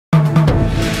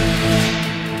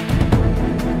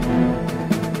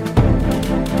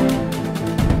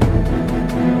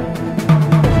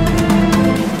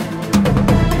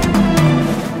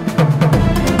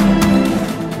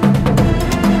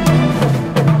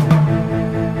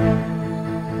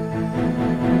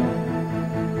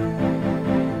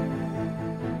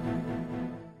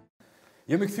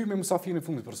Jemi kthy me musafirin e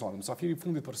fundit personale. Musafiri i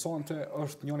fundit personale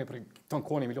është njëri prej ton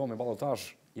kohën jemi lënë me ballotazh,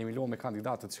 jemi lënë me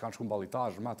kandidatët që kanë shkuar në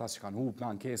ballotazh, me ata që kanë hup, me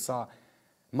ankesa.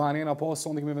 Ma nena po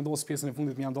sonë kemi vendosur pjesën e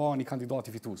fundit me nda një kandidat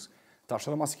i fitues. Tash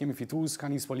edhe mas kemi fitues, ka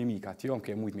nis polemika. Ti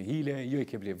ke mujt me hile, jo i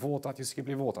ke ble votat, jo si ke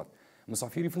ble votat.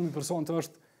 Musafiri i fundit personale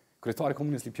është kryetari i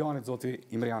komunës Lipjanit, zoti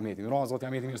Imri Ahmeti. Mirë, zoti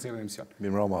Ahmeti, mirë se jeni në emision.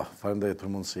 Mirë, faleminderit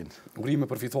për mundësinë. Urime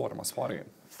për fitore, mas pari.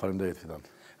 Faleminderit fitan.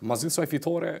 Mas gjithë saj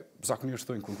fitore, zakonisht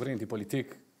thojnë konkurrenti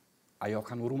politik, ajo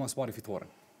kanë uru mas pari fitore.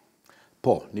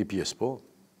 Po, një pjesë po,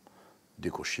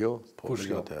 dikush jo, po Kush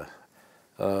jo?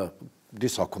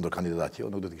 Disa kundër kandidat jo,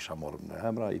 nuk do të kisha marrë në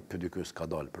emra, i PDK-s ka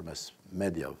dalë përmes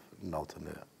mediave në natën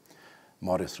e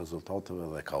marrjes rezultateve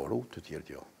dhe ka uru, të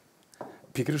tjerët jo.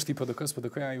 Pikërisht i PDK-s,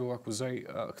 PDK-ja ju akuzoi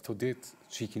këto ditë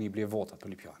që i keni ble votat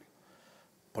për Lipjanin.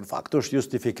 Por fakt është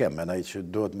justifikim, menaj që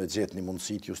duhet me gjetë një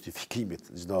mundësi të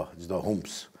justifikimit çdo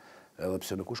humps, edhe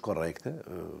pse nuk është korrekte,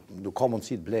 nuk ka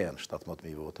mundësi të blehen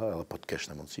 17.000 vota, edhe po të kesh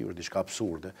në mundësi, është diçka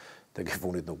absurde, tek e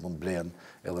fundit nuk mund blehen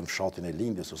edhe në fshatin e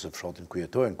lindjes ose fshatin ku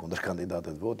jetojnë kundër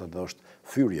kandidatët vota, dhe është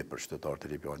fyrje për qytetarët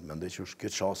e Lipjanit. Mendoj që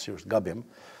kjo çasti është gabim.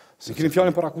 Se keni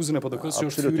fjalën për akuzën e PDK-s që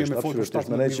është fyrje me foto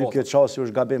 17.000 vota. Kjo çasti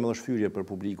është gabim edhe është fyrje për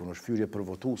publikun, është fyrje për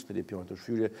votues të Lipjanit, është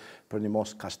fyrje për një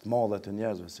mos kaq të madhe të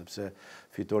njerëzve, sepse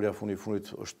fitoria fundit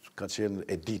ka qenë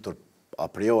e ditur a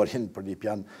priori për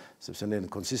Lipjan, sepse ne në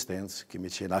konsistencë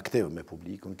kemi qenë aktiv me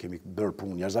publikun, kemi bërë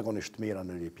punë jashtëzakonisht të mira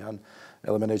në Lipjan,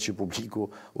 edhe mendoj që publiku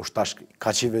është tash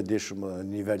kaq i vetëdijshëm në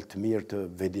nivel të mirë të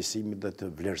vetëdijsimit dhe të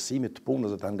vlerësimit të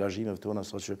punës dhe të angazhimeve tona,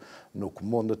 saqë nuk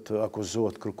mundet të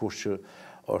akuzohet kërkush që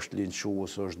është linçu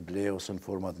ose është ble ose në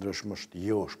forma të ndryshme është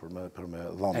josh për me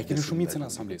dhënë. E keni shumicën e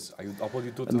asamblesë, apo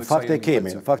ju duhet të në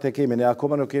fakt e kemi, ne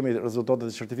akoma nuk kemi rezultatet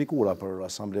e certifikuara për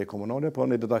asamble komunale, po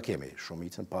ne do ta kemi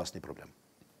shumicën pas një problem.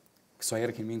 Kësa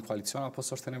herë kemi një koalicion apo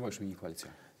s'është e nevojshme një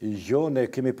koalicion? Jo, ne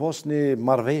kemi pas një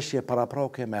marrëveshje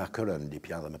paraprake me AKR-n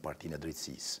Lipjan dhe me Partinë e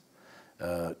Drejtësisë.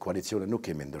 Koalicione nuk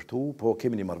kemi ndërtu, po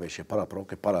kemi një marrëveshje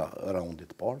paraprake para raundit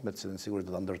të parë, me të cilën sigurisht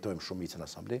do ta ndërtojmë shumicën në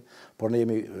asamble, por ne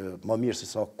jemi më mirë se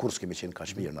sa kur s'kemi qenë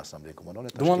kaq mirë në asamble komunale.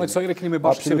 Domethënë kësa herë keni me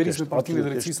bashkë qeverisë me Partinë e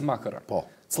Drejtësisë me AKR. Po.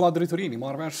 Cilla drejtorini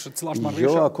marrë vesh, cilla është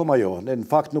marrëveshja? Jo, akoma jo. Ne në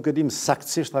fakt nuk e dim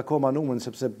saktësisht akoma numrin,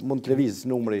 sepse mund të lëviz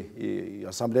numri i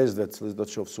asamblezëve të cilës do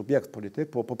të shoh subjekt politik,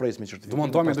 po presim certifikimin.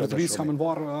 Domethënë drejtorisë ka më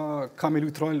mbar, ka me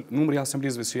lut rol numri i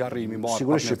asamblezëve që arrijmë mbar.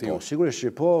 Sigurisht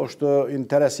që po, është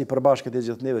interes i përbashkët e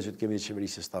gjithë neve që të kemi një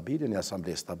qeverisje stabile, një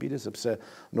asamble stabile, sepse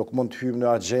nuk mund të hyjmë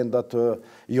në agendat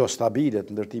jo stabile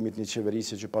të ndërtimit një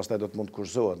qeverisje që pastaj do të mund të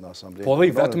kurzohet në asamble. Po dhe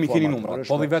vetëm i keni numrat,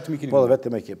 po dhe vetëm i keni. Po dhe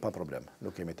vetëm i kemi, pa problem,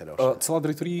 nuk kemi të lëshme. Cila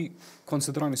drejtori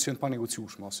konsideroni se janë pa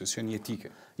negociueshme ose se janë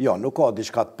etike? Jo, nuk ka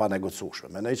diçka të pa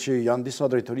negociueshme. Mendoj që janë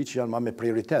disa drejtori që janë më me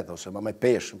prioritet ose më me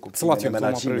peshë në kuptimin e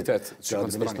menaxhimit të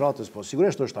administratës, po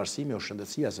sigurisht është arsimi ose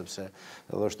shëndetësia, sepse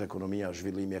edhe është ekonomia,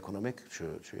 zhvillimi ekonomik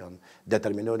që janë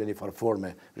determinojnë në një farë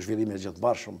forme zhvillimin e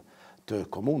gjithëbashëm të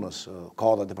komunës,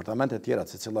 ka dhe departamente tjera,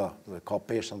 secila ka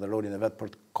peshën dhe rolin e vet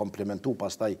për të komplementuar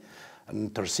pastaj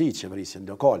në tërësi qeverisjen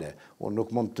lokale. Unë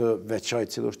nuk mund të veçoj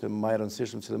cilë është më e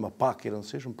rëndësishme, cilë më pak e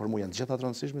rëndësishme, për mua janë gjitha të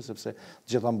rëndësishme, sepse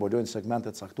gjitha mbolojnë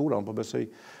segmentet caktura. Unë po besoj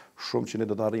shumë që ne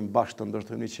do të arrijmë bashkë të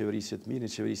ndërtojmë një qeverisje të mirë,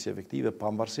 një qeverisje efektive,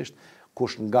 pavarësisht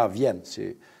kush nga vjen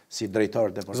si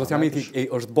drejtor departamentit. Zoti Ahmeti,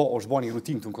 është bë një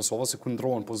rutinë këtu në Kosovë se kur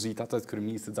ndrohen pozitat të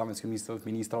kryeministrit, zamestministrave,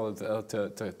 ministrave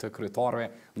të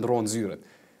kryetarëve, ndrohen zyret.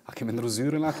 A kemi ndru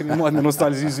zyrën, a kemi marrë në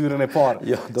nostalgji zyrën e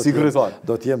parë, si kryetar?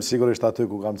 Do të jem sigurisht aty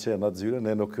ku kam qenë atë zyrën,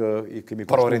 ne nuk i kemi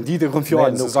para rendite kom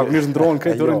fjalë, se zakonisht ndrohen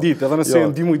këto rendite, edhe nëse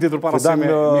janë 2 muaj ditur para se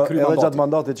me krye edhe gjatë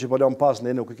mandatit që po lëm pas,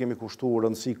 ne nuk i kemi kushtuar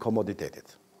rëndësi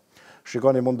komoditetit.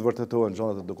 Shikoni, mund të vërtetohen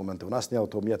gjonat e dokumenteve. Asnjë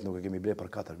automjet nuk e kemi bler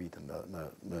për 4 vite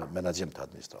në menaxhim të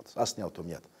administratës. Asnjë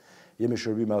automjet. Jemi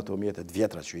shërby me automjete të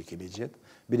vjetra që i kemi gjetë.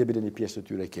 Bile një pjesë të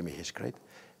tyre i kemi heq krejt.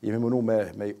 Jemi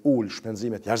munduar me ul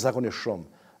shpenzimet jashtëzakonisht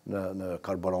shumë në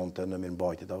karburante, në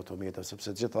mirëmbajtje të automjeteve,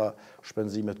 sepse gjitha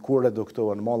shpenzimet kur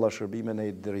reduktohen malla shërbime ne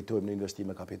i drejtojmë në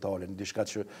investime kapitale, në diçka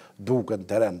që duket në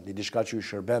terren, në diçka që i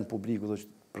shërben publikut dhe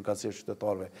përkatësisht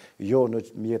qytetarëve, jo në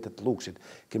mjetet të luksit.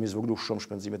 Kemi zvogëluar shumë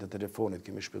shpenzimet e telefonit,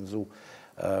 kemi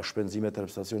shpenzuar shpenzimet e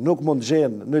reprezentacionit. Nuk mund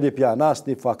gjen në Lipjan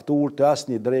asnjë fakturë të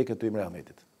asnjë drekë të Imri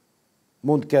Ahmetit.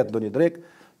 Mund të ketë ndonjë drekë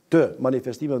të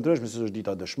manifestimeve ndryshme, si është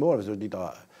dita dëshmorëve, si është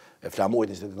dita e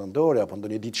flamurit 29 nëntori, apo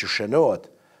ndonjë ditë që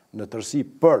shënohet në tërësi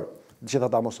për gjithë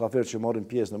ata mosafirë që marrin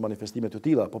pjesë në manifestime të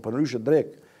tilla, po përndryshe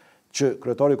drek që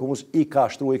kryetari i komunës i ka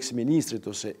shtruar eks ministrit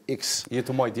ose eks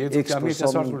jetë më dietë që Ahmeti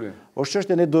sa problem. Është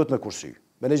çështje ne duhet me kursy.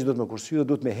 Me ne që duhet me kursy dhe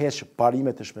duhet me heq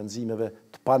parimet e shpenzimeve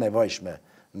të panevojshme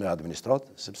në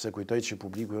administratë, sepse kujtoj që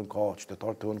publiku jonë ka,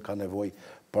 qytetarët tonë ka nevojë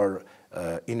për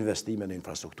investime në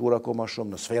infrastruktura ko ma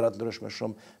shumë, në sferat ndryshme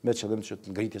shumë, me qëllim që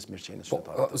të ngritjes mirëqenies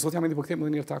qytetarëve. Zoti Ahmeti, po kthehemi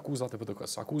edhe një herë te akuzat e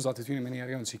PDK-s. Akuzat e tyre me një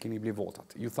herë janë që keni bler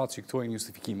votat. Ju thatë që këto janë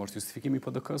justifikim, është justifikimi i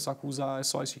PDK-s akuza e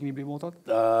saj që keni bler votat?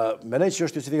 Mendoj që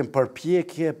është justifikim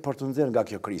përpjekje për të nxjerrë nga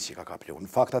kjo krizë që ka kapur.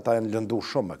 Në fakt ata janë lëndu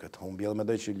shumë me këtë humbje dhe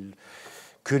mendoj që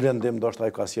ky lëndim ndoshta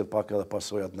ai ka sjell pak edhe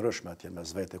pasojat ndryshme atje mes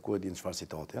vetë ku e din çfarë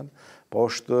citat janë, po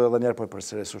është edhe një herë për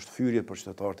përsëris është fyrje për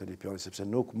qytetarët e Lipjanit sepse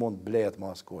nuk mund blehet më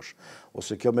askush.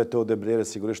 Ose kjo metodë blerje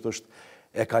sigurisht është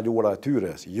e kaluara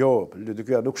atyre. Jo,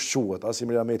 Lydikyja nuk shquhet, as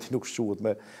Imri Ahmeti nuk shquhet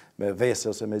me vese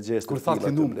ose me gjeste. Kur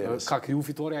thatë këndum, ka kriju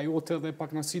fitoria jote dhe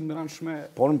pak nasin më rëndshme.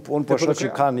 Po unë po shoh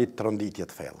që ka një tronditje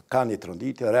të thellë. Ka një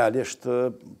tronditje realisht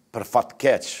për fat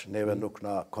keq, neve nuk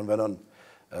na konvenon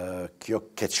kjo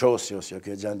keqosi ose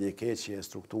kjo gjendje e keqe e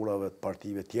strukturave të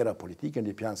partive tjera politike në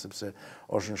Lipjan, sepse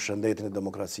është në shëndetin e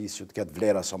demokracisë që të ketë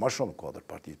vlera sa më shumë në kuadër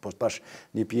partit. Po tash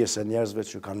një pjesë e njerëzve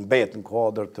që kanë mbetë në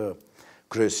kuadër të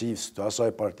kryesisë të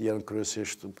asaj partie janë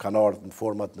kryesisht kanë ardhur në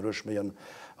format ndryshme, janë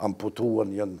amputuar,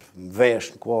 janë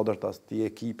vesh në kuadër të atij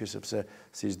ekipi, sepse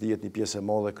siç dihet një pjesë e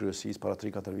madhe e kryesisë para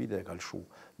 3-4 vite e ka lshu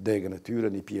degën e tyre,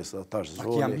 një pjesë dhe tash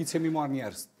zoni. Ki ambicie mi marr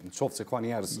njerëz, nëse ka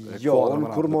njerëz. Jo,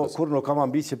 kur nuk kam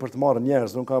ambicie për të marrë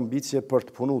njerëz, nuk kam ambicie për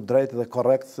të punuar drejt dhe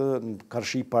korrekt në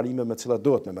karshi parime me cilat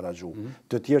duhet me menaxhu.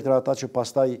 Të tjerë janë ata që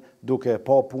pastaj duke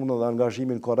pa punën dhe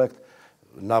angazhimin korrekt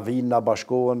na vinë, na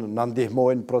bashkohen, na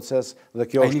ndihmojnë në proces dhe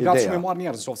kjo është ideja. Ai i gatshëm me marr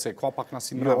njerëz, nëse ka pak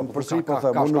nasin brenda. Jo, përsëri po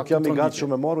them, unë nuk jam i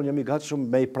gatshëm me marr, unë jam i gatshëm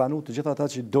me i pranu të gjithë ata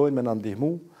që dojnë me na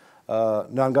ndihmu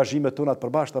në angazhimet tona të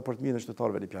përbashkëta për të mirën e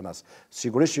qytetarëve lipjanas.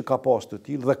 Sigurisht që ka pas të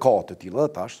tillë dhe ka të tillë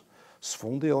edhe tash.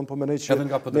 Sfundi, unë po mendoj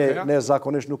që ne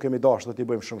zakonisht nuk kemi dashur të t'i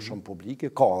bëjmë shumë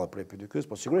publike, ka edhe prej PDK-s,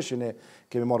 po sigurisht që ne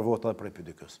kemi marrë vota edhe prej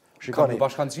PDK-s. Shikoni,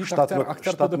 bashkangjitë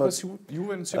aktor PDK-s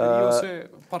juve në qeveri ose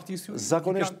partisë ju?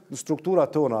 Zakonisht në struktura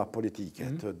tona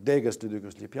politike të degës të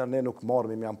PDK-s Lipjan, ne nuk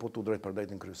marrëmi me amputu drejt për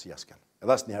drejt në kryesi asken.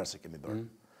 Edhe asnjëherë se kemi bërë.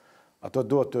 Ato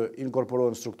duhet të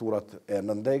inkorporohen strukturat e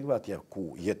nëndegëve, atje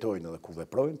ku jetojnë dhe ku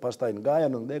veprojnë, pastaj nga e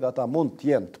nëndegë ata mund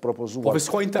të jenë të propozuar për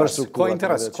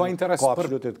strukturat. Ka interes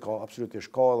Ka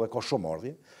absolutisht ka dhe ka shumë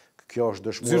ardhje. Kjo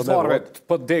është dëshmuar me zyrtarëve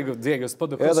të degës,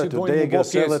 edhe të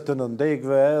degës, edhe të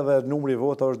nëndegëve, edhe numri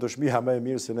votave është dëshmia më e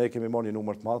mirë se ne kemi marrë një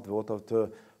numër të madh votave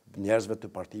të njerëzve të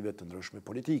partive të ndryshme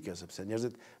politike, sepse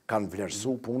njerëzit kanë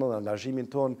vlerësuar punën dhe angazhimin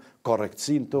ton,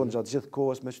 korrektësinë ton gjatë gjithë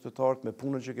kohës me qytetarët, me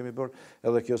punën që kemi bërë,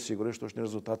 edhe kjo sigurisht është një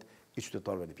rezultat i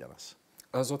qytetarëve lipjanas.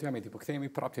 Zoti Ahmeti, po kthehemi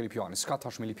prapë te Lipjani. S'ka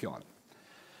tash me Lipjanin.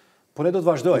 Po ne do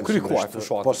të vazhdojmë.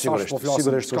 Po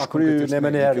sigurisht është kry, ne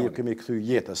më herë kemi kthy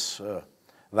jetës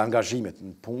dhe angazhimit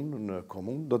në punë, në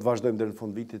komunë, do të vazhdojmë deri në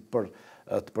fund vitit për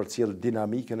të përcjellë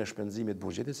dinamikën e shpenzimit të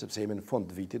buxhetit, sepse jemi në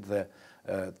fund të vitit dhe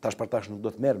tash për tash nuk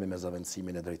do të merremi me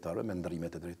zavendësimin e drejtorëve, me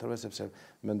ndrimet e drejtorëve, sepse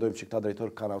mendojmë që këta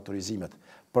drejtorë kanë autorizimet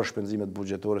për shpenzimet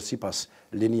buxhetore sipas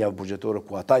linjave buxhetore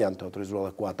ku ata janë të autorizuar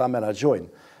dhe ku ata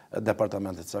menaxhojnë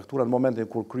departamentet e caktuara. Në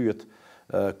momentin kur kryhet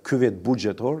ky vit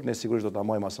buxhetor, ne sigurisht do ta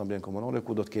marrim asamblen komunale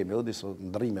ku do të kemi edhe disa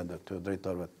ndrime të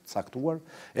drejtorëve të caktuar,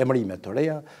 emërime të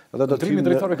reja dhe do të ndrimi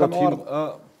drejtorëve kanë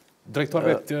marrë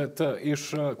drejtorëve të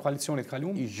ish koalicionit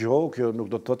kalum? Jo, kjo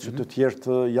nuk do të thotë që të tjerët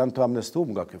janë të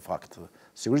amnestuar nga ky fakt.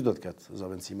 Sigurisht do të ketë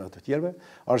zavendësime të tjerëve.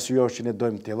 Arsyeja është që ne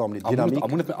dojmë të dhëmë një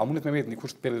dinamikë. A mundet me metë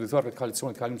dikush për drejtorëve të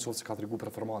koalicionit kalum se ka treguar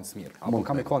performancë mirë? Apo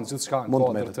ka me kanë gjithçka në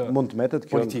kuadër të mund të metet,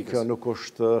 kjo nuk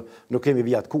është, nuk kemi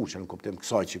vijat kuçe në kuptim të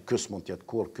kësaj që ky mund të jetë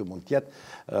kur, ky mund të jetë.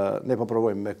 Ne po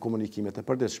provojmë me komunikimet e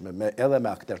përditshme, edhe me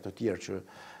aktorë të tjerë që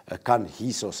kanë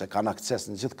hisë ose kanë akses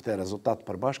në gjithë këte rezultat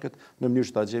përbashkët, në mënyrë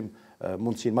që ta gjejmë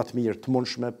mundësinë më të mirë të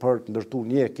mundshme për të ndërtuar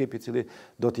një ekip i cili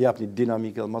do të japë një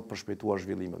dinamikë dhe më të përshpejtuar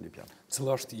zhvillimin në Lipjan.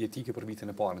 Cila është jetike për vitin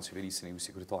e parë në qeverisjen e ju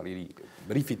sekretari i ri,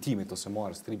 rifitimit ose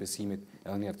marrës të ribesimit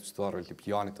edhe një herë të qytetarëve të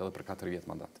Lipjanit edhe për 4 vjet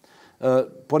mandat?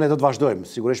 Po ne do të vazhdojmë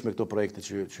sigurisht me këto projekte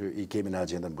që i kemi në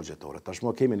agjendën buxhetore.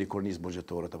 Tashmë kemi një kornizë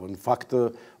buxhetore, por në fakt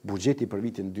buxheti për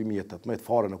vitin 2018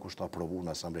 fare nuk është aprovuar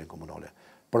në Asamblenë Komunale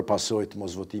për pasojë të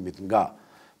mosvotimit nga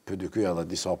PDK-ja dhe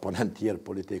disa oponentë tjerë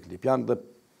politik lipjan dhe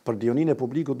për dioninë e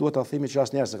publikut duhet ta themi që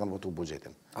asnjëherë s'e kanë votuar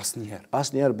buxhetin. Asnjëherë.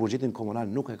 Asnjëherë buxhetin komunal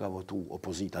nuk e ka votuar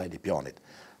opozita e Lipjanit.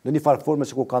 Në një farë forme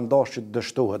sikur kanë dashur që të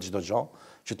dështohet çdo gjë,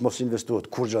 që të mos investohet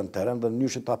kurrë në terren dhe në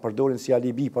mënyrë që ta përdorin si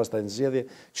alibi pastaj në zgjedhje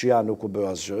që ja nuk u bë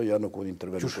asgjë, ja nuk u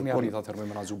intervenuar. Ju shmi arrit atëherë me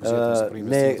menaxhu buxhetin për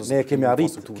investimin.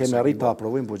 Ne kemi arrit ta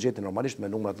aprovojmë buxhetin normalisht me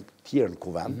numra të tjerë në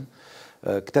kuvend.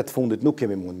 Këtë të fundit nuk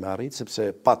kemi mund me arrit sepse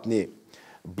pat një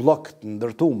blok të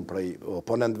ndërtuar prej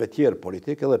oponentëve tjerë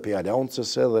politik edhe prej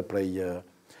aleancës edhe prej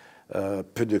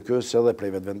PDK-s edhe prej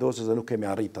vetëvendosjes dhe nuk kemi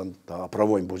arrit të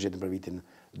aprovojmë buxhetin për vitin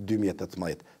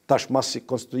 2018. Tash mas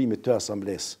konstituimit të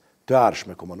asamblesë të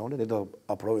ardhshme komunale, ne do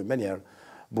aprovojmë më njëherë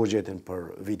buxhetin për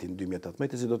vitin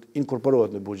 2018, si do të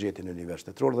inkorporohet në buxhetin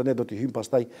universitar dhe ne do të hyjmë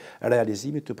pastaj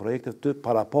realizimit të projekteve të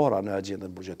parapara në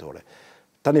agjendën buxhetore.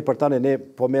 Tani për tani ne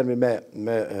po merremi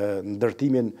me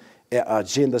ndërtimin e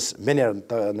agjendës më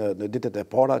në ditët e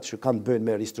para që kanë bëjnë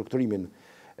me ristrukturimin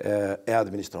e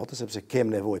administratës, sepse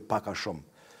kem nevojë pak a shumë.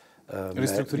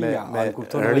 Ristrukturimia, a në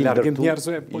kuptonë me largim të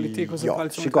njerëzve politikës e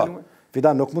koalicionit kaluar?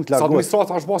 Fidan nuk mund të largohet. Sa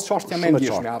administrata është bas çështja më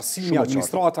ndjeshme, arsimi,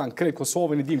 administrata në krejt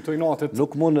Kosovën i dim këto inatet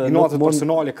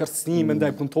personale, kërcënime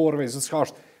ndaj punëtorëve, gjithçka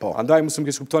është. Andaj mos më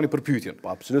keq kuptoni për pyetjen. Po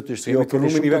absolutisht, jo,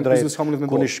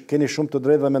 keni shumë të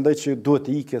drejtë dhe mendoj që duhet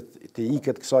të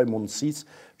iket kësaj mundësisë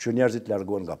që njerëzit të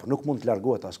largohen nga puna. Nuk mund të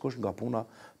largohet askush nga puna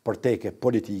për teke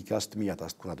politike, as të mijat,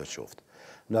 as të kuna do të qoftë.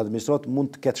 Në administratë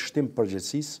mund të ketë shtim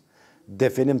përgjegjësisë,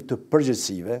 definim të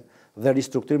përgjegjësive dhe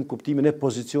ristrukturim kuptimin e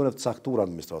pozicionet të caktuara në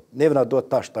administratë. Neve na duhet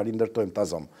tash ta rindërtojmë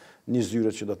tazëm një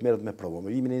zyre që do të merret me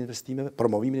promovimin e investimeve,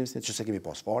 që se kemi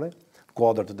pas fare,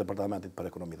 kuadër të Departamentit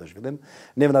për Ekonomi dhe Zhvillim.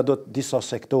 Neve na duhet disa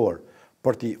sektor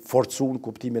për të forcuar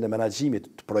kuptimin e menaxhimit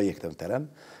të projekteve në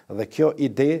terren dhe kjo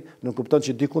ide nuk kupton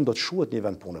që dikun do të shuhet një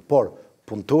vend pune, por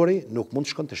punëtori nuk mund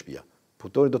të shkon te shtëpia.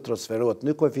 Punëtori do të transferohet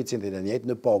në koeficientin e njëjtë,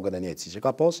 në pagën e njëjtë siç e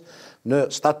ka pas, në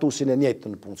statusin e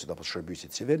njëjtë në punësit apo shërbysit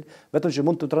civil, vetëm që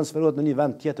mund të transferohet në një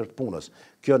vend tjetër të punës.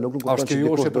 Kjo nuk kupton që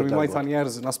dikush do të marrë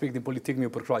njerëz në aspektin politik më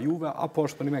përkrah juve apo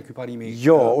është për ky parimi?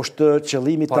 Jo, është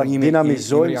qëllimi ta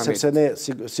dinamizojmë sepse ne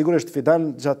sigurisht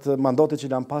Fidan gjatë mandatit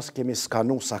që na pas kemi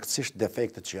skanuar saktësisht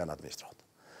defektet që janë administratë.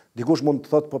 Dikush mund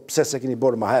të thotë po pse se keni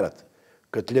bërë më herët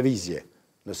këtë lëvizje,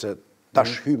 nëse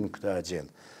tash hym në këtë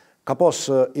agjendë. Ka pas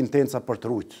intenca për të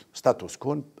ruajtur status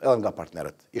quo edhe nga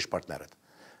partnerët, ish partnerët.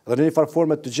 Dhe në një farë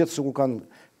forme të gjithë sikur kanë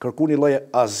kërkuar një lloj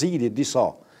azili disa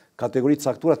kategori të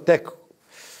caktuara tek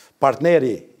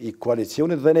partneri i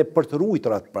koalicionit dhe ne për të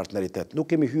ruajtur atë partneritet. Nuk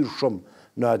kemi hyrë shumë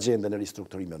në agjendën e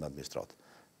ristrukturimit në administratë.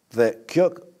 Dhe kjo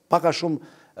pak a shumë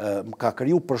më ka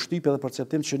kriju përshtypje dhe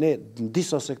perceptim që ne në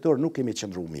disa sektor nuk kemi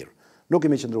qëndruar mirë. Nuk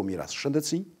kemi qëndruar mirë as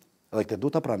shëndetësi, dhe këtë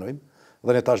duhet ta pranojmë.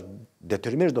 Dhe ne tash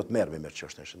detyrimisht do të merremi me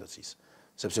çështën e shëndetësisë,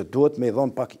 sepse duhet me i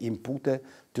dhënë pak inpute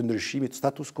të ndryshimit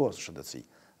status quo së shëndetësisë.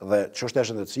 Dhe çështja e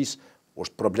shëndetësisë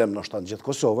është problem ndoshta në gjithë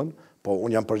Kosovën, po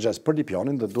unë jam përgjegjës për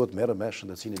Lipjanin dhe duhet merrem me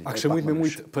shëndetësinë e Lipjanit. A kishte mujt me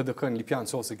mujt PDK në Lipjan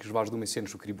ose kish vazhduar me sien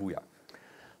Shukribuja?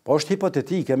 Po është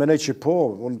hipotetike, mendoj që po,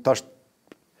 unë tash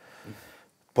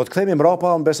po të kthehemi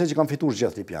mbrapa, unë besoj që kam fituar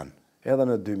gjithë Lipjan, edhe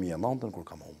në 2009 kur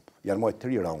kam humbur. Janë marrë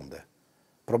 3 raunde.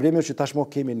 Problemi është që tashmë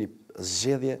kemi një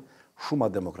zgjedhje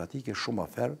shumë demokratike, shumë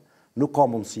fair, nuk ka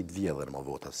mundësi të vjedhër më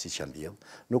votat, si që janë vjedhë,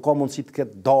 nuk ka mundësi të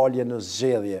ketë dalje në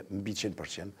zgjedhje mbi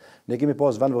 100%. Ne kemi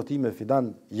pas vend votime, Fidan,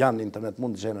 janë internet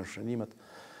mund të gjenën shënimet,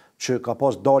 që ka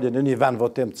pas dalje në një vend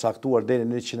votim të caktuar deri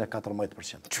në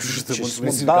 114%.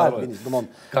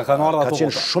 Ka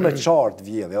qenë shumë e qartë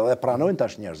vjedhje, dhe pranojnë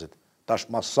tash njerëzit. Tash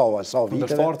mas sa viteve.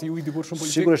 Ndërfarti ju i dikur shumë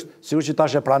politik. Sigurisht që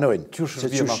tash e pranojnë.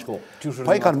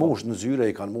 Pa i kanë mush në zyre,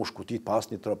 i kanë mush kutit pas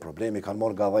një tërë problemi, i kanë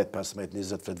morë nga 10, 15,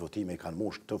 20 flet votime, i kanë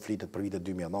mush këto flitet për vitet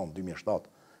 2009, 2007.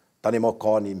 Tani mo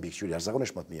ka një mbikëqyrje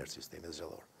jashtëzakonisht më të mirë sistemi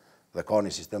zgjedhor. Dhe ka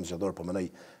një sistem zgjedhor po mendoj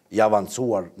i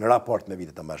avancuar në raport me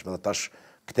vitet e mëshme. Dhe tash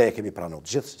këte e kemi pranuar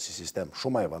gjithë si sistem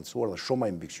shumë i avancuar dhe shumë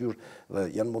i mbikëqyrë dhe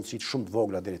janë mundësitë shumë të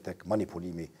vogla deri tek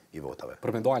manipulimi i votave.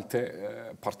 Përmendojnë te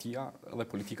partia dhe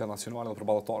politika nacionale dhe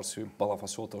përballëtar si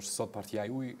ballafasohet është sot partia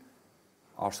juaj,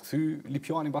 a është kthy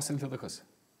Lipjani bastion të LDK-s?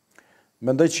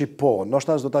 Mendoj që po,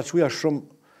 ndoshta do ta quaja shumë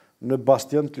në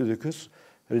bastion të LDK-s.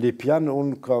 Lipjan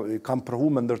unë kam provu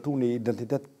me ndërtu një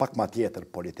identitet pak ma tjetër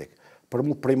politik. Për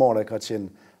mu primare ka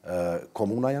qenë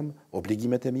komuna jam,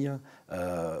 obligimet e mia,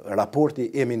 raporti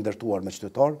emi ndërtuar me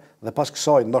qytetar dhe pas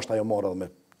kësaj ndoshta ajo morë edhe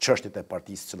me çështjet e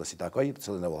partisë cilës i takoj,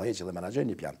 cilën e udhëheq dhe menaxhoj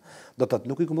Lipjan. Do të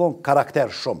thotë nuk i kam dhënë karakter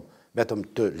shumë vetëm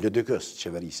të LDK-s,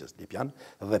 qeverisjes Lipjan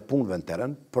dhe punëve në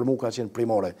terren, për mua ka qenë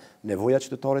primare nevoja e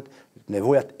qytetarit,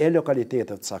 nevojat e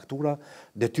lokalitetet të caktuara,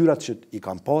 detyrat që i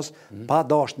kam pas, pa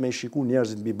dashur me i shikuar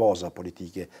njerëzit mbi baza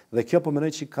politike. Dhe kjo po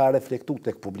mendoj që ka reflektuar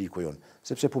tek publiku jon,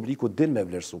 sepse publiku din me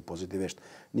vlerësu pozitivisht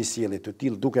një sjellje të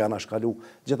tillë duke anashkalu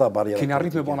gjitha barrierat. Keni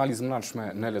arritur me analizë mbrëmshme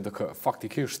në LDK,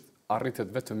 faktikisht arritet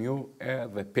vetëm ju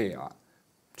edhe PEA,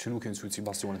 që nuk janë qujtë si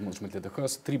bastionet mundshme të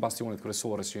LDK-s, 3 bastionet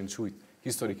kryesore që janë qujtë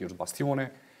historikisht bastione,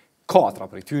 4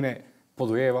 prej tyre,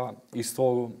 Podujeva,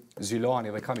 Istogu,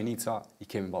 Zilani dhe Kamenica i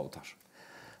kemi mballu tash.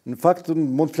 Në fakt,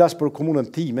 mund të flas për komunën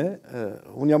time,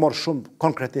 unë jam marrë shumë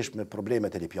konkretisht me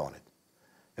problemet e Lipjanit.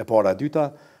 E para, e dyta,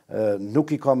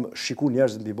 nuk i kam shikuar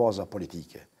njerëzit mbi baza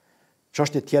politike.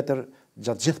 Çështje tjetër,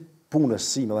 gjatë gjithë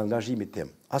punës sime dhe angazhimit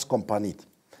tim, as kompanit,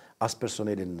 as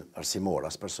personelin arsimor,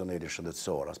 as personelin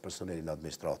shëndetësor, as personelin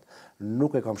administrat,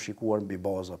 nuk e kam shikuar mbi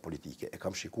baza politike, e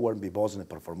kam shikuar mbi bazën e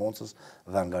performancës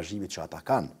dhe angazhimit që ata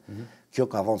kanë. Kjo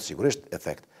ka dhënë sigurisht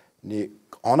efekt. Një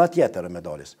ana tjetër e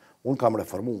medalis, unë kam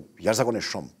reformu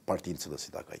jashtëzakonisht shumë partinë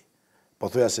cilësit ta kaj. Po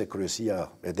thoya se kryesia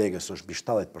e degës është mbi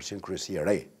 70% kryesia e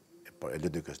re e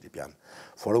LDK-s Lipjan.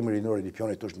 Forumi Rinor i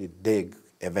Lipjanit është një degë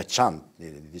e veçantë,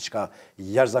 diçka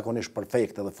jashtëzakonisht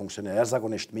perfekte dhe funksionon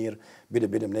jashtëzakonisht mirë. Bile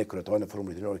ne kryetarët e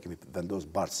Forumit Rinor kemi vendosur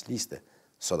bartës liste,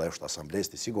 sot ajo është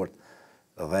asamblesë i sigurt,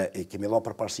 dhe i kemi dhënë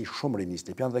përparësi shumë rinis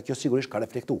Lipjan dhe kjo sigurisht ka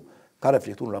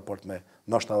reflektuar në raport me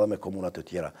ndoshta edhe me komunat të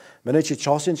tjera. Mendoj që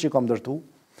çastin që kam ndërtu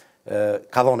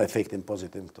ka dhënë efektin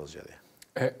pozitiv këto zgjedhje.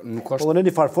 Nuk është. Po në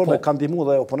një farë forme kanë ndihmuar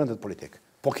dhe oponentët politik.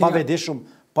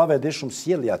 Pavetëm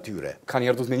sjellja e tyre. Kanë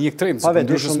erdhur me një trend,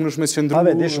 pavetëm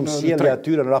sjellja e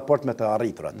tyre në raport me të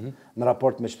arriturat, në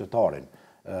raport me qytetarin.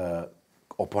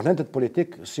 Oponentët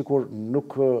politik sikur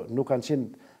nuk e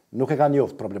kanë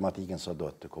njoft problematikën sa do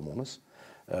të komunës.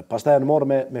 Pastaj janë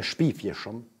marrë me shpifje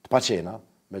shumë, të paqena,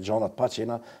 me gjëra të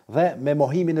paqena dhe me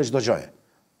mohimin e çdo gjëje.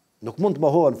 Nuk mund të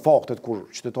mohohen faktet kur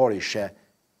qytetari i sheh,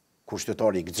 kur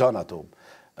qytetari i gëzon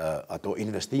ato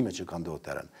investime që kanë ndodhur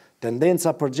teren.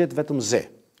 Tendenca përgjet vetëm ze.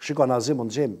 Shiko, na ze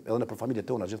mund gjejmë edhe në familjet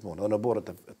tona gjithmonë, edhe në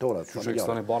borët tona.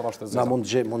 Na mund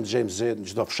gjejmë ze në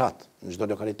çdo fshat, në çdo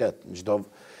lokalitet, në çdo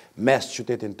mes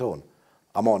qytetin ton.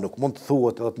 Ama nuk mund të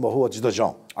thuhet edhe të mohohet çdo gjë.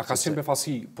 A ka qenë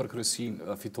befasi për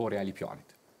kryesinë fitoria e Lipjanit?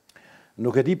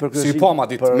 Nuk e di për kryesinë. Si po ma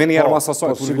ditë, me njerë mas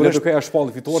asoj, kur LDK është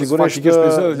shpalli fitore, faktikisht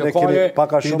për zëdhe lokaje,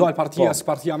 i dojnë partia si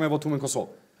partia me votuar në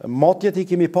Kosovë. Matjet i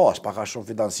kemi pas, paka shumë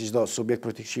fidan, si çdo subjekt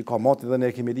politik që i ka matjet dhe ne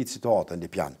kemi ditë situatën në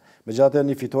Lipjan. Megjithatë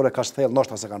një fitore ka thellë,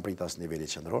 ndoshta se kanë pritur as niveli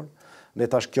qendror. Ne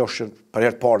tash kjo është për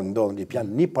herë të parë ndodh në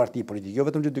Lipjan një parti politike, jo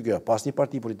vetëm LDK, pas një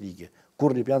parti politike.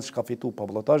 Kur Lipjan s'ka fituar pa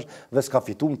bollotazh dhe s'ka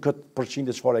fituar këtë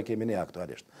përqindje çfarë kemi ne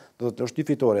aktualisht. Do të është një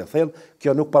fitore e thellë,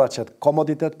 kjo nuk paraqet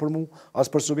komoditet për mua, as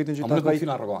për subjektin që ta ka. A mund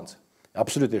të arrogancë?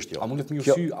 Absolutisht jo. A mund të më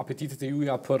ushqy apetitet e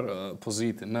juaja për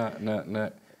pozitë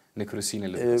në kryesinë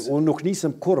e LDK-s? Unë nuk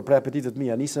nisem kurrë prej apetitet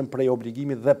mia, nisem prej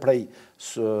obligimit dhe prej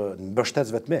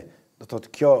mbështetësve të mi. Do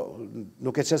thotë kjo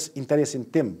nuk e qes interesin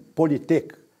tim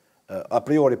politik a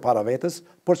priori para vetes,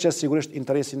 por qes sigurisht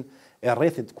interesin e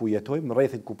rrethit ku jetojmë,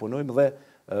 rrethit ku punojmë dhe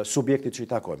subjektit që i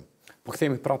takojmë. Po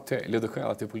kthehemi prapë te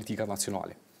LDK-ja te politikat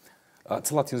nacionale.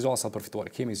 Cilat janë zgjuarsa për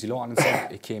fitore? Kemi Zilanin,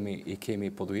 e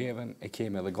kemi Podujeven, e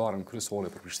kemi edhe garën kryesore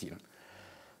për Prishtinën.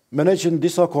 Mendoj që në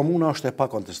disa komuna është e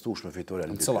pakontestueshme fitoria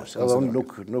e LDK-s. Edhe unë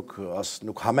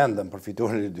nuk hamendem për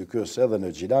fitoren e LDK-s edhe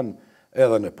në Gjilan,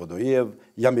 edhe në Podujev.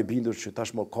 Jam i bindur që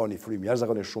tashmë ka një frymë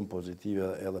jashtëzakonisht shumë pozitive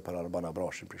edhe për Arbana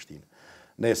Brashin Prishtinë.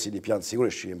 Ne si Lipjan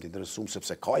sigurisht që jemi të interesuar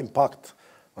sepse ka impakt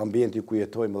ambienti ku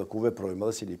jetojmë dhe ku veprojmë,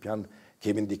 edhe si Lipjan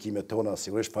kemi ndikimet tona,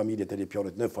 sigurisht familjet e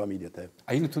Lipjanit në familjet e.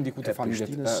 A jeni të ndiku të familjet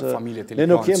e Lipjanit? Ne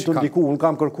nuk jemi të ndiku, unë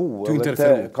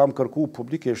kam kërku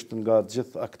publikisht nga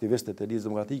gjithë aktivistët e Lidhjes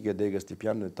Demokratike degës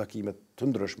Lipjan në takimet të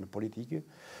ndryshme politike,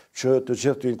 që të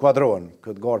gjithë të inkuadrohen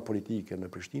këtë garë politike në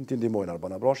Prishtinë, të ndihmojnë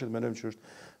Arbana Brashit, mendojmë që është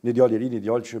një djalë i ri, një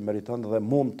djalë që meriton dhe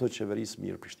mund të qeverisë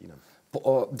mirë Prishtinën. Po,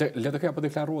 LDK po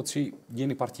deklarohet që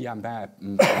jeni partia më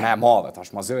e madhe,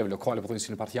 tash mazëve lokale po thonë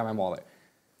si një partia më e madhe.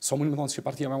 Sa mund të thonë që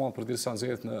partia më e madhe përderisa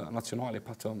nxjerrët në nacionale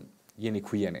patëm jeni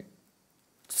ku jeni.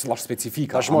 Cila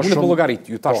specifika? A mund të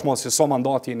llogarit ju tashmë se sa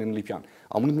mandati jeni në Lipjan?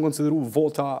 A mund të konsideru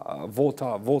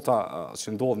vota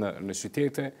që ndodh në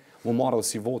qytete, më marrë dhe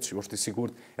si votë që është i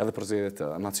sigurt edhe për zgjedhjet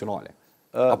nacionale?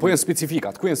 Apo janë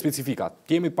specifikat? Ku janë specifikat?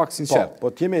 Jemi pak sinqert.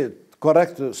 Po jemi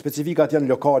korrekt, specifikat janë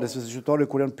lokale, se qytetarët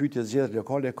kur janë pyetje zgjedhjet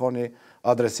lokale kanë një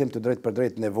adresim të drejtë për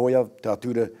drejtë nevoja të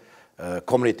atyre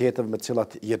komuniteteve me të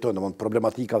cilat jetojnë, domthonë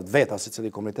problematika veta secili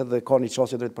komunitet dhe ka një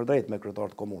çështje drejt për drejt me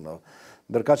kryetarët komunave.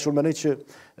 Ndërkaq unë mendoj që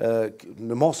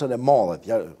në masën e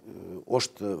madhe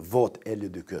është votë e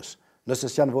LDK-s. Nëse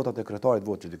s'janë votat e kryetarit,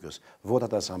 votë e LDK-s,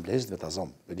 votat e asamblesë vetë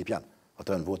azon në Lipjan.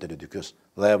 Ato janë votë e LDK-s.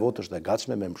 Dhe ajo votë është e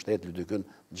gatshme me mbështet LDK-n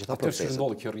gjitha proceset. Atë që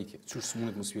ndodhi kjo rritje, çu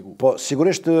s'mundet më shpjegoj. Po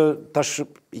sigurisht tash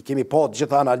i kemi pa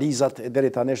gjitha analizat e deri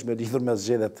tani me lidhur me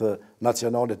zgjedhjet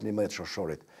nacionale të 11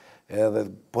 shoqërorit. Edhe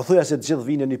po thoya se të gjithë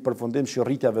vinë në një përfundim që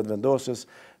rritja vetëvendosjes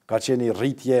ka qenë një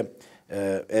rritje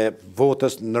e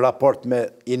votës në raport me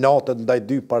inatët ndaj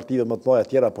dy partive më të mëdha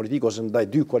tjera politike ose ndaj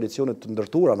dy koalicione të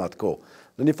ndërtuara në atë kohë.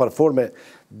 Në një farë forme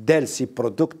del si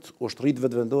produkt ushtrit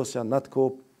vetëvendosja në atë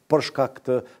kohë për shkak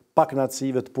të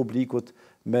pakënaqësive të publikut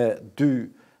me dy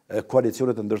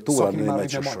koalicione të ndërtuara në një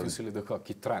qështër. Si LDK,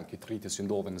 këtë trend, këtë rritje që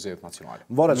ndodhe në zgjedhjet nacionale.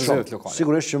 Varet shumë,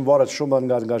 sigurisht që varet shumë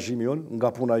nga angazhimi jon,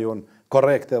 nga puna jon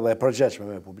korrekte dhe e përgjegjshme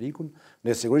me publikun.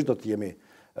 Ne sigurisht do të jemi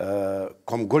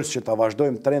komguls që ta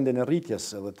vazhdojmë trendin e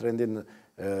rritjes edhe trendin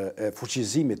e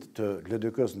fuqizimit të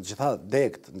LDK-s në gjitha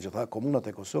degt, në gjitha komunat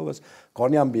e Kosovës, ka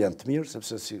një ambient mirë,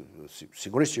 sepse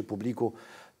sigurisht që publiku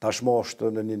tashmo është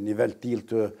në një nivel tillë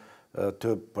të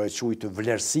të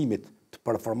vlerësimit të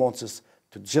performancës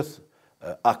të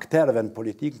gjithë akterëve në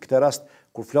politikë. Në këtë rast,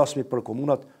 kur flasmi për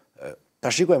komunat, ta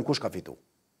shikojmë kush ka fitu.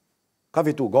 Ka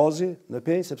fitu Gazi në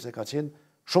pej, sepse ka qenë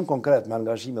shumë konkret me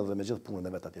angazhime dhe me gjithë punën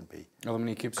e vetë atje në pej. Edhe me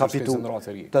një ekip që shpesë në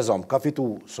ratë e ri. Ka fitu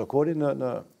Sokori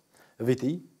në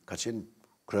viti, ka qenë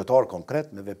kryetar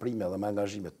konkret me veprime dhe me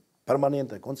angazhime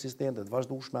permanente, konsistente, të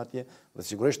vazhdueshme atje, dhe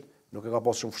sigurisht nuk e ka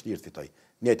pas shumë vështirë të fitoj.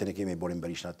 Njëjtën e kemi Borin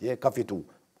Berishën atje, ka fitu,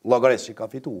 llogares që ka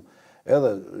fitu,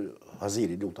 edhe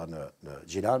Haziri luta në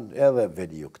Gjilan, edhe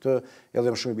Veliu këtë,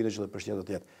 edhe më shumë i bile që dhe për shtjetë të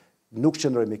tjetë. Nuk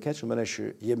qëndrojmë i keqë, mënej që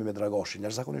jemi me Dragashi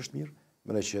njerëzakonisht mirë,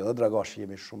 mënej që edhe Dragashi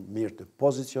jemi shumë mirë të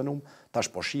pozicionum, tash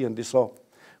po shihen disa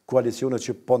koalicione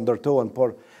që po ndërtohen,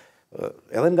 por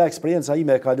edhe nga eksperienca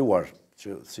ime e kaluar,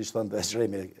 që si thënë të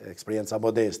eshremi eksperienca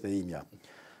modeste e imja,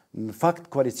 në fakt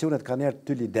koalicionet kanë erë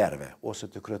të liderve, ose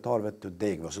të kryetarëve të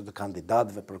degëve, ose të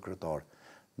kandidatëve për kryetar,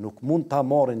 nuk mund ta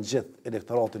marrin gjithë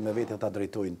elektoratin me vetë ta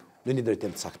drejtojnë në një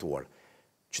drejtim të caktuar.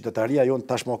 Qytetaria jonë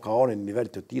tashmo ka arë në nivel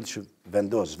të tillë që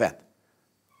vendos vetë.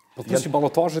 Po të si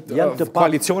balotazhet,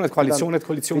 koalicionet.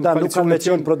 Nuk kanë me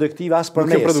qenë produktive as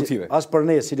për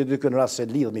ne, si LDK në rast se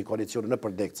lidhemi koalicionet në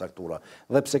përdek caktura.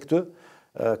 Dhe pse këtë,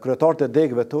 kryetarët e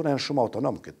degëve tonë janë shumë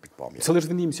autonom këtë pikpamje. Cili është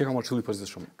vendimi që ka marrë qëllim për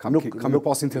shumë? Kam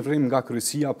pas intervenim nga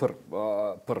kryesia për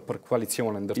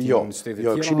koalicionin ndërtimin në qytetet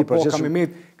tjera, po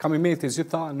kam imet e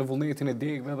gjitha në vullnetin e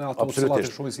degëve dhe ato cilat e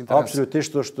shohin si interes.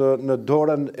 Absolutisht është në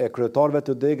dorën e kryetarëve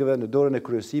të degëve, në dorën e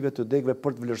kryesive të degëve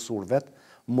për të vlerësuar vetë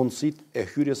mundësit e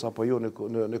hyrjes apo jo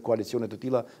në koalicionet të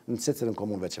tilla në secilën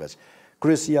komunë veç.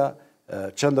 Kryesia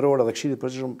qendrore dhe Këshilli i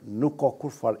Përgjithshëm nuk ka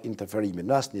kurrfar interferimi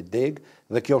në asnjë degë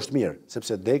dhe kjo është mirë,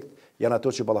 sepse degët janë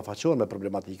ato që ballafaqohen me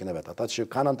problematikën e vet, ata që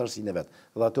kanë antarësinë e vet,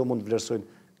 dhe ato mund të vlerësojnë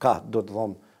do të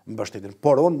thonë mbështetjen.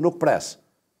 Por unë nuk pres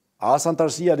as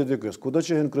antarësia e LDK-s, kudo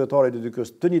që hyn kryetari i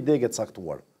LDK-s të një degë të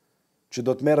caktuar, që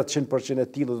do të merret 100%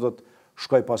 e tillë dhe do të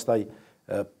shkoj pastaj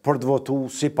për të votuar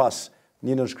sipas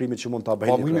një nënshkrimit që mund ta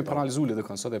bëjë. A mund me penalizu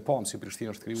LDK-n sot e pam si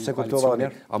Prishtinë është kriju koalicione?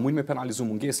 A mund me penalizu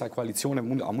mungesa e koalicione?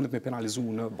 A mund me penalizu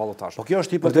në ballotazh? Po kjo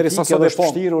është hipotetike dhe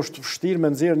është vështirë me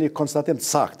nxjerr një konstatim të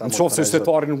saktë. Nëse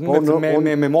qytetari nuk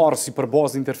mund me marr si për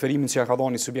bazë interferimin që ja ka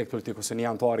dhënë një subjekt politik ose një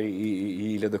antar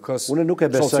i LDK-s. Unë nuk e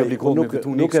besoj,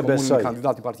 nuk e besoj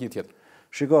kandidat i partie tjetër.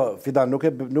 Shiko, Fidan,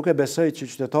 nuk e besoj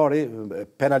që qytetari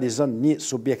penalizon një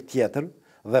subjekt tjetër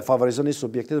dhe favorizon një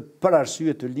subjekt tjetër për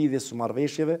arsye të lidhjes së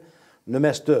marrëveshjeve në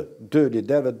mes të dy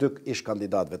liderëve, dy ish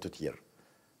kandidatëve të tjerë.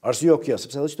 Arsyeja kjo,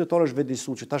 sepse edhe qytetarët është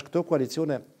vendosur që tash këto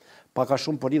koalicione pak a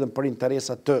shumë po lidhen për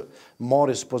interesa të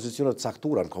marrjes pozicione të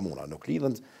caktuara në komuna, nuk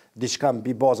lidhen diçka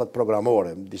mbi bazat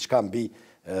programore, diçka mbi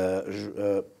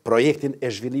projektin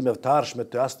e zhvillimeve të ardhshme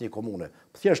të asnjë komune.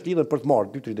 Thjesht lidhen për të marrë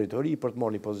 2-3 drejtori, për të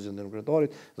marrë një pozicion të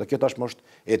kryetarit, dhe kjo tashmë është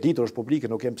e ditur, është publike,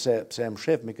 nuk kem pse em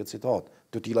shef me këtë citat,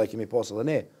 të tilla e kemi pas edhe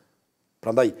ne.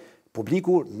 Prandaj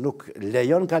publiku nuk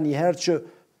lejon ka njëherë që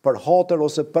për hatër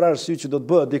ose për arsye që do të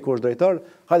bëhet dikush drejtar,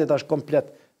 hajde tash komplet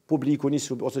publiku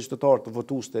ose qytetarët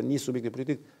votuestë një subjekti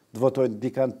politik të votojnë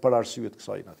dikant për arsye të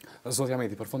kësaj natyre. Zoti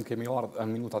Ahmeti, për fund kemi ardhur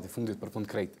në minutat e fundit për fund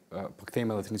krejt. Po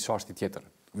kthehemi edhe te një çështje tjetër.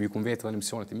 Ju kum vetë në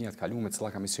emisionet e mia të kaluara,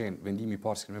 cilla kam qenë vendimi i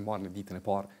parë që më marrë në ditën e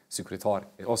parë si kryetar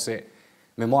ose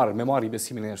me marr i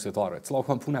besimin e qytetarëve. Cilla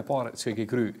ka punë e parë që e ke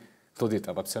kryer këto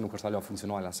ditë, apo pse nuk është alo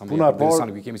funksionale asambleja, derisa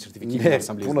nuk i kemi certifikimin e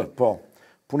asamblesë. Po.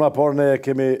 Puna parë ne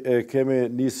kemi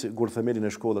nis gurthemelin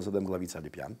e shkollës Adem Glavica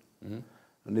Lipjan.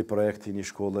 Një projekt i një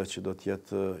shkolle që do të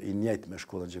jetë i njëjtë me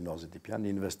shkollën gjimnazit Lipjan,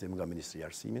 një investim nga Ministria e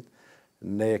Arsimit.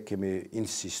 Ne kemi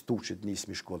insistuar që të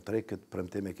nismi shkollë 3, këtë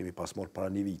premtim e kemi pas marrë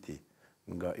para një viti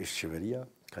nga ish-qeveria,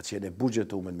 ka qenë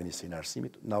buxhetuar me Ministrinë e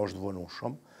Arsimit, na është vënë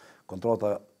shumë.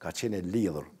 Kontrata ka qenë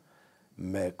lidhur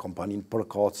me kompaninë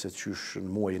përkatëse qysh në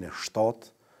muajin e 7,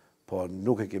 po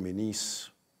nuk e kemi nis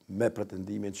me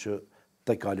pretendimin që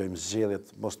të kalojmë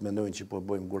zgjedhjet, mos mendojnë që po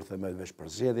bëjmë gurthemel veç për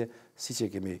zgjedhje, siç e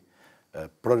kemi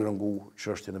prolongu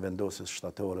çështjen e vendosjes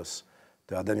shtatores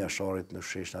të Adem Jasharit në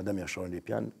sheshin Adem Jasharin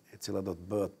Lipjan, e cila do të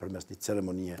bëhet përmes një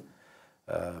ceremonie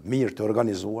mirë të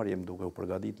organizuar, jemi duke u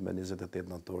përgatitur me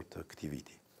 28 nëntor të këtij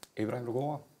viti. Ibrahim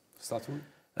Rugova, statuj.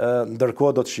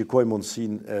 Ndërkohë do të shikoj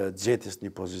mundësinë e gjetjes një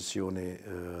pozicioni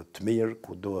të mirë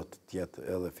ku duhet të jetë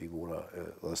edhe figura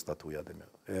dhe statuja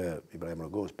e Ibrahim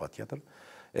Rugovës patjetër.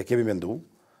 E kemi menduar,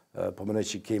 po mendoj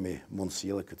që kemi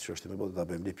mundësi edhe këtë çështje me botë ta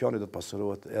bëjmë. Lipjani do të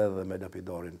pasurohet edhe me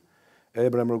lapidarin e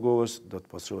Ibrahim Rugovës, do të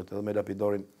pasurohet edhe me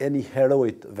lapidarin e një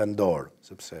herojt vendor,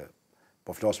 sepse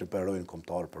Po flasim për erojnë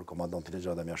kombëtar, për komandantin e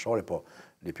Gjada Mjashari, po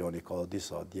Lipjani ka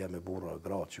disa djemë, burra,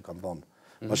 gra që kanë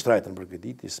dhënë më shtrejtën për këtë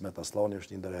ditë. Ismet Aslani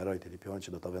është një ndër herojtë e Lipjanit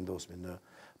që do ta vendosmi në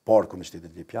parkun e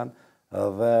shtetit Lipjan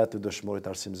dhe të dëshmorit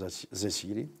Arsim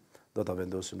Zeqiri do ta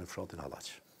vendosim në fshatin Hallaç.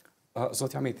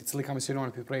 Zoti Ahmeti, cili ka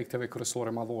misionin për projekteve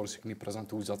kryesore madhore që keni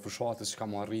prezantuar gjatë fushatës që ka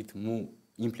arrit mu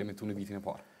implementu në vitin e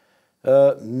parë?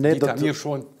 Dita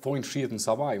mirë thojnë shihet në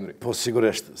Sabah, Imri. Po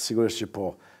sigurisht që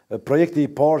po. Projekti i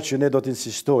parë që ne do të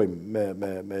insistojmë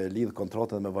me lidh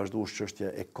kontratën dhe me vazhdu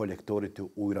çështja e kolektorit të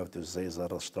ujrave të zeza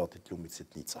rreth shtratit lumit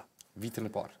Sitnica. Vitin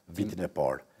e parë. Vitin e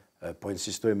parë. Po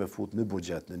insistojmë me fut në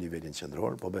buxhet në nivelin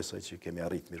qendror, po besoj që kemi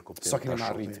arrit mirë kuptim. Sa kemi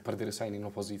arrit përderisa jeni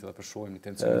në opozitë dhe përshojmë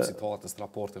intencionin citatës,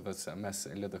 raporteve mes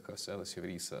LDK-s edhe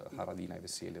qeverisë Haradinaj,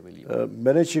 Veseli dhe Lima.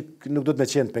 Mendoj që nuk do të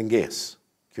më qenë pengesë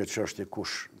kjo çështje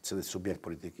kush cili subjekt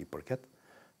politik i përket.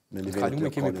 Në nivelin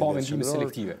lokal kemi pa vendime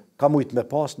selektive. Ka mujt me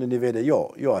pas në nivele jo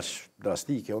as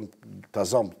drastike, ta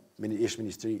zam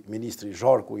ministri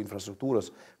Zharku i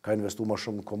infrastrukturës ka investuar më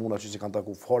shumë në komuna që kanë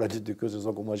taku fare LDK-s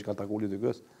se komuna që kanë taku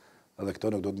LDK-s. Edhe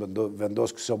këto nuk do të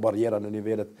vendos këso barriera në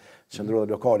nivelet qendrore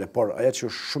dhe lokale, por ajo që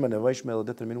është shumë e nevojshme dhe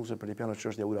determinuese për Lipjan është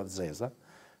çështja e ujrave të zeza,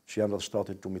 që janë rreth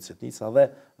shtratit lumit Sitnica dhe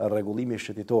rregullimi i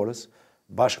shtetitores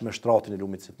bashkë me shtratin e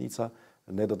lumit Sitnica,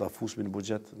 ne do ta fusmi në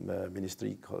buxhet me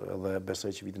ministri dhe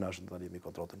besoj që vitin ashtu do ta lëmi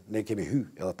kontratën. Ne kemi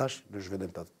hyrë edhe tash në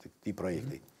zhvillim të këtij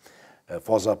projekti.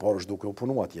 Faza e parë është duke u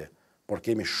punuar atje, por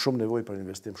kemi shumë nevojë për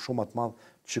investim shumë të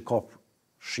madh që ka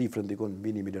shifrën dikon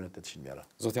mbi 1.800.000 €.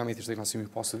 Zoti Ahmeti, ishte kënaqësi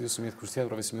pas së ditë sumjet kushtet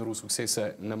për vësimëru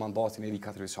suksese në mandatin e ri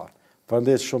 4 vjeçar.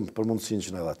 Faleminderit shumë për mundësinë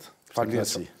që na dhat.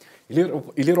 Faleminderit.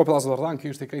 Iliro Plazodordan,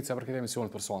 kjo është e krejtëse për këtë emision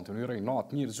për sonte. Unë uroj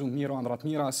natë mirë, gjumë mirë, ëndrat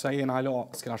mira, sa jena hala,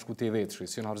 s'kena shku TV të shri,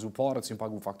 si jena rëzu parët, si në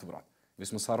pagu fakturat.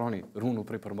 Visë më saroni, runu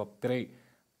prej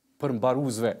për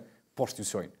mbaruzve poshtë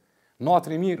jusojnë.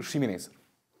 Natën e mirë, shimi nesër.